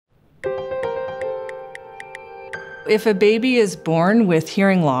If a baby is born with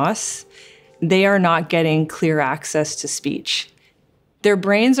hearing loss, they are not getting clear access to speech. Their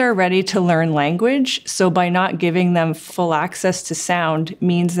brains are ready to learn language, so by not giving them full access to sound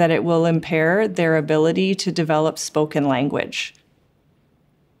means that it will impair their ability to develop spoken language.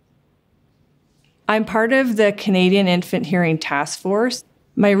 I'm part of the Canadian Infant Hearing Task Force.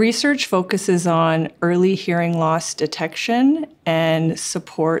 My research focuses on early hearing loss detection and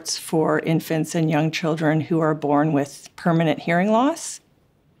supports for infants and young children who are born with permanent hearing loss.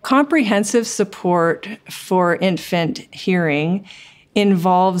 Comprehensive support for infant hearing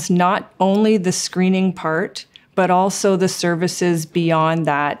involves not only the screening part, but also the services beyond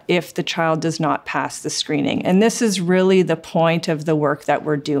that if the child does not pass the screening. And this is really the point of the work that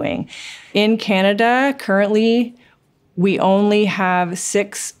we're doing. In Canada, currently, we only have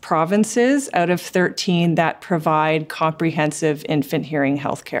 6 provinces out of 13 that provide comprehensive infant hearing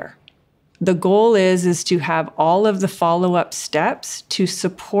healthcare. The goal is to have all of the follow-up steps to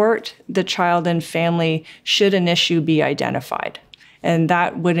support the child and family should an issue be identified. And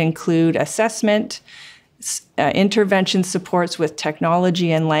that would include assessment, intervention supports with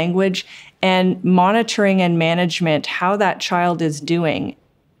technology and language, and monitoring and management how that child is doing.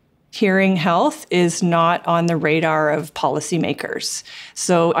 Hearing health is not on the radar of policymakers.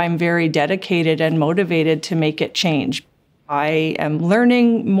 So I'm very dedicated and motivated to make it change. I am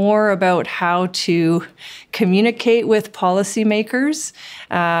learning more about how to communicate with policymakers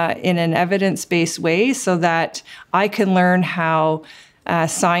in an evidence-based way so that I can learn how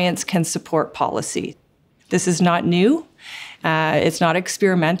science can support policy. This is not new. It's not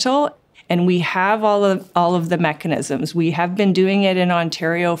experimental. And we have all of the mechanisms. We have been doing it in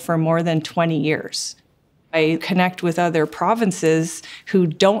Ontario for more than 20 years. I connect with other provinces who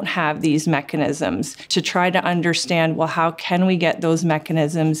don't have these mechanisms to try to understand, well, how can we get those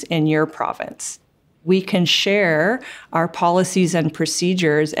mechanisms in your province? We can share our policies and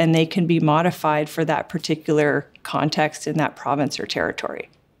procedures, and they can be modified for that particular context in that province or territory.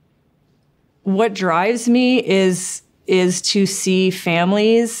 What drives me is to see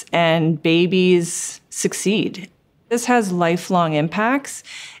families and babies succeed. This has lifelong impacts,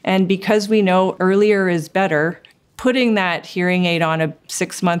 and because we know earlier is better, putting that hearing aid on a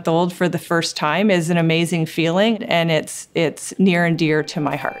 6-month-old for the first time is an amazing feeling, and it's near and dear to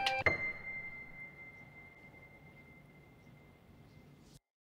my heart.